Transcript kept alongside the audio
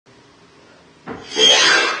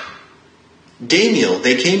Damiel,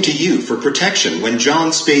 they came to you for protection when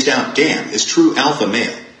John spaced out damn is true alpha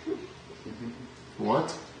male.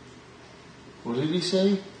 What? What did he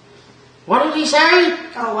say? What did he say?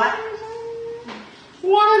 Oh, what?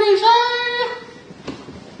 What did he say?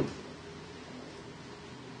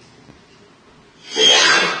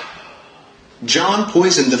 John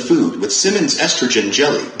poisoned the food with Simmons estrogen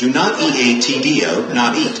jelly. Do not eat ATDO,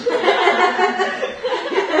 not eat.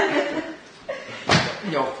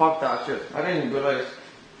 Yo, fuck that shit. I didn't even realize,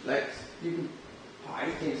 like, you can buy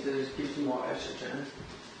things that just gives you more estrogen.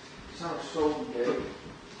 It sounds so gay.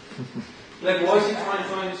 Like, was he trying to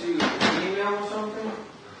turn into a female or something?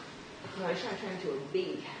 No, he's trying to turn into a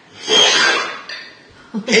bee.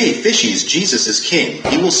 Hey, fishies, Jesus is king.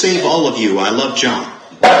 He will save all of you. I love John.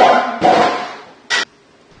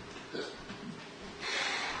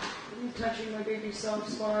 I'm touching my baby's soft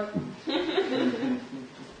spot.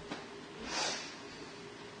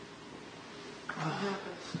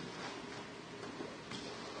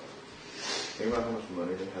 Think about how much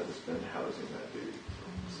money they had to spend housing that dude.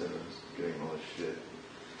 Simmons, getting all this shit.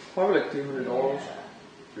 Probably like $300.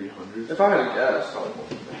 300? If I had to guess. Probably more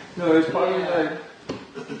than that. No, it's probably like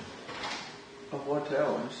a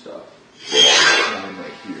hotel and stuff. And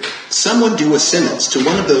like here. Someone do a Simmons to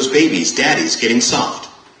one of those babies' daddies getting soft.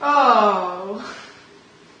 Oh.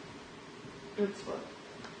 That's fun.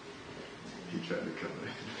 He tried to come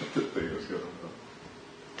in. The thing was going on.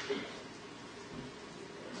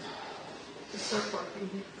 It's so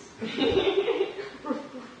fucking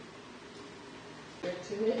Get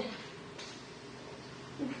to it.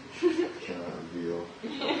 Cannot reveal.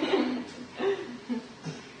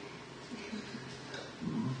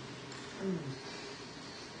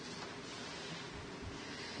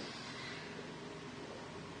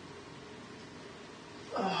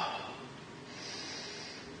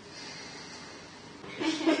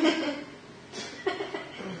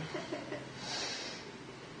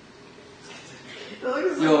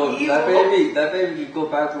 Yo, that baby could go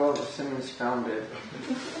back where the Simmons found it.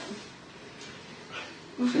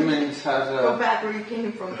 Simmons has a... Go back where you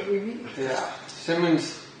came from, baby. Yeah.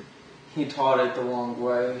 Simmons, he taught it the wrong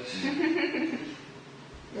way.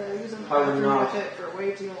 Yeah, he was in the Probably bathroom not. with it for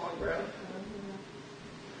way too long, bro.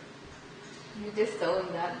 You just stole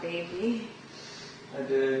that baby. I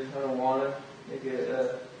did. I don't want to make it,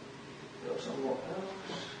 something else.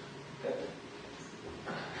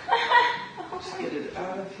 Just get it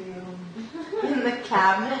out of here. In the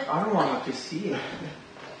cabinet. I don't want to see it.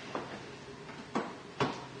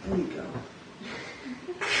 There you go.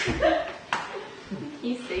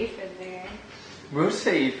 He's safe in there. We're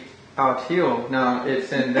safe out here. Now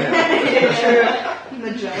it's in there. And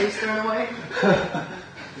the jelly's thrown away.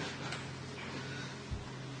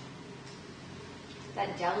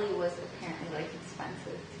 That jelly was apparently like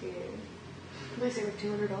expensive too. They say like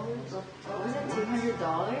 $200. Was it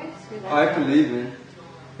 $200 for that? I believe it.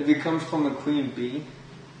 If it comes from a queen bee,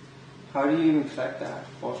 how do you even collect that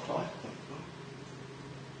first off?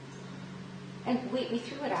 And wait, we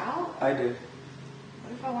threw it out? I did.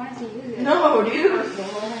 What if I wanted to use it? No, dude.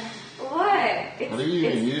 What? It's, How do you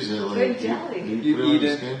even use it? Like, good jelly. You put it on eat the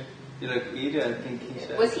it. skin? You like eat it, I think he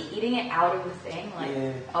said. Was he eating it out of the thing? Like,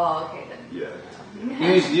 Yeah. oh, okay then. Yeah.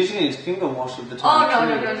 He was using his finger most of the Oh, time.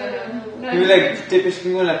 no. He would like dip his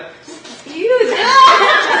finger like, Use it!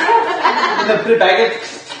 and then put it back in.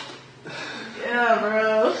 Yeah,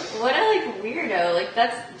 bro. What a like weirdo. Like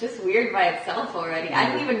that's just weird by itself already. I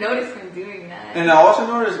didn't even notice him doing that. And I also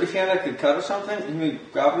noticed if he had like a cut or something, he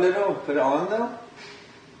would grab a little and put it on there.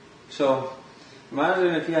 So,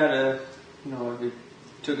 imagine if he had a, if he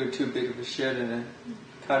took it too big of a shit and then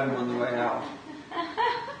cut him on the way out.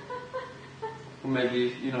 Or maybe,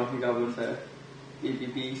 he got with a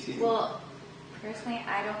EBBC. Well, personally,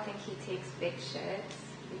 I don't think he takes big shits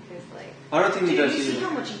because, like, I don't think he Dude, does you see either.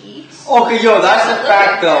 how much he eats? Okay, yo, that's a Look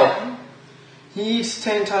fact at though. him. He eats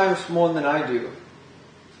 10 times more than I do.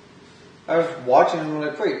 I was watching him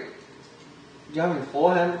like, wait, you having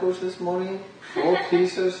 4 hamburgers this morning? 4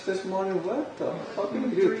 pizzas this morning? What the fuck are you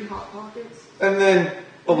doing? 3 Hot Pockets. And then,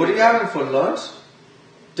 what are you having for lunch?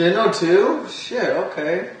 Dinner too? Shit,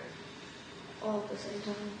 okay. All at the same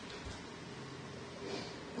time.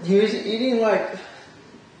 He was eating like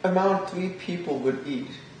amount 3 people would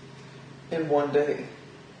eat in one day.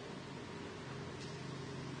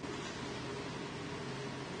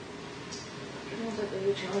 I was like,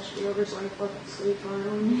 baby challenge to over so I fucking sleep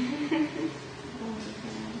on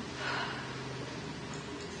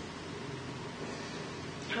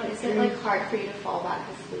Is it like hard for you to fall back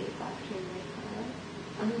asleep after you wake up?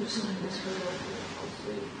 I'm just like this for the fall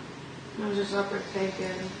asleep. I was just up there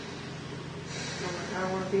thinking. I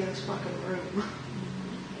don't want to be in this fucking room.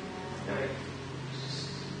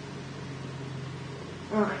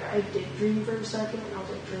 Like, I did dream for a second, and I was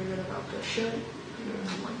like dreaming about this shit.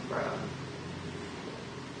 I'm like, bro.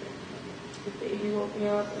 The baby woke me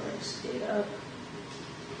up, and I stayed up.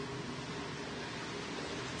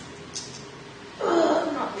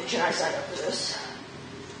 I'm not bitching, I signed up for this.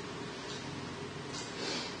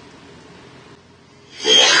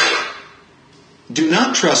 Do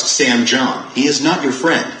not trust Sam John. He is not your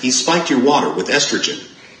friend. He spiked your water with estrogen.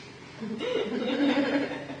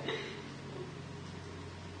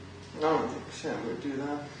 I don't think Sam would do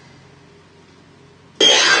that.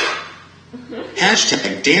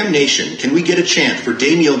 Hashtag damnation. Can we get a chant for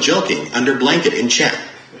Daniel Jelking under blanket in chat?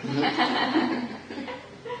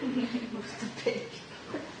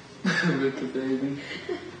 With the baby.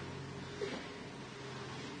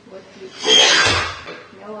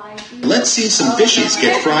 No idea. Let's see some fishies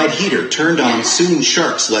get fried heater turned on soon.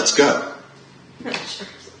 Sharks, let's go.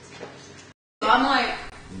 I'm like,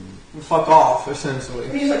 Fuck off, essentially.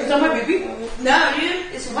 he's like, is that my baby? No, dude,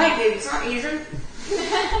 it's a white baby. It's not Asian.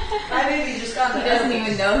 My baby just got He the doesn't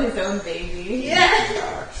even know his own baby.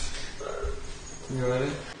 Yeah. You ready?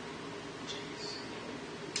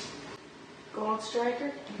 Gold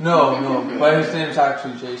Striker? No, but his name's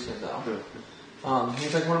actually Jason though.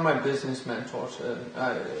 He's like one of my business mentors.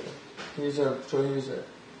 He's owns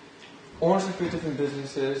a few different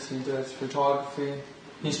businesses. He does photography.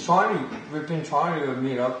 We've been trying to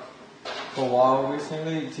meet up for a while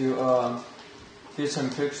recently to get some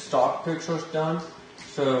stock pictures done.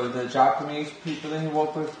 So the Japanese people that he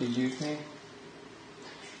worked with, they use me.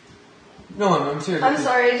 No, I'm serious. I'm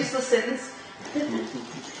sorry, just the sentence.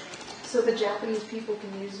 So the Japanese people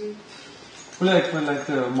can use you? For like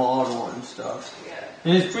the model and stuff. Yeah.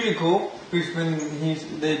 And it's pretty cool because when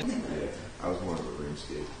I was more of a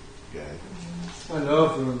RuneScape guy. I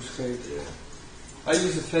love RuneScape. Yeah. I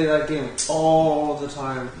used to play that game all the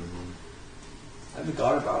time. I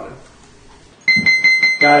forgot about it.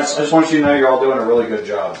 Guys, I just want you to know you're all doing a really good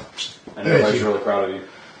job. And Thank everybody's you. really proud of you.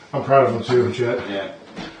 I'm proud of them too, Chet. Yeah.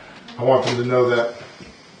 I want them to know that.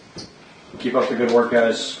 Keep up the good work,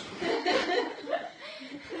 guys.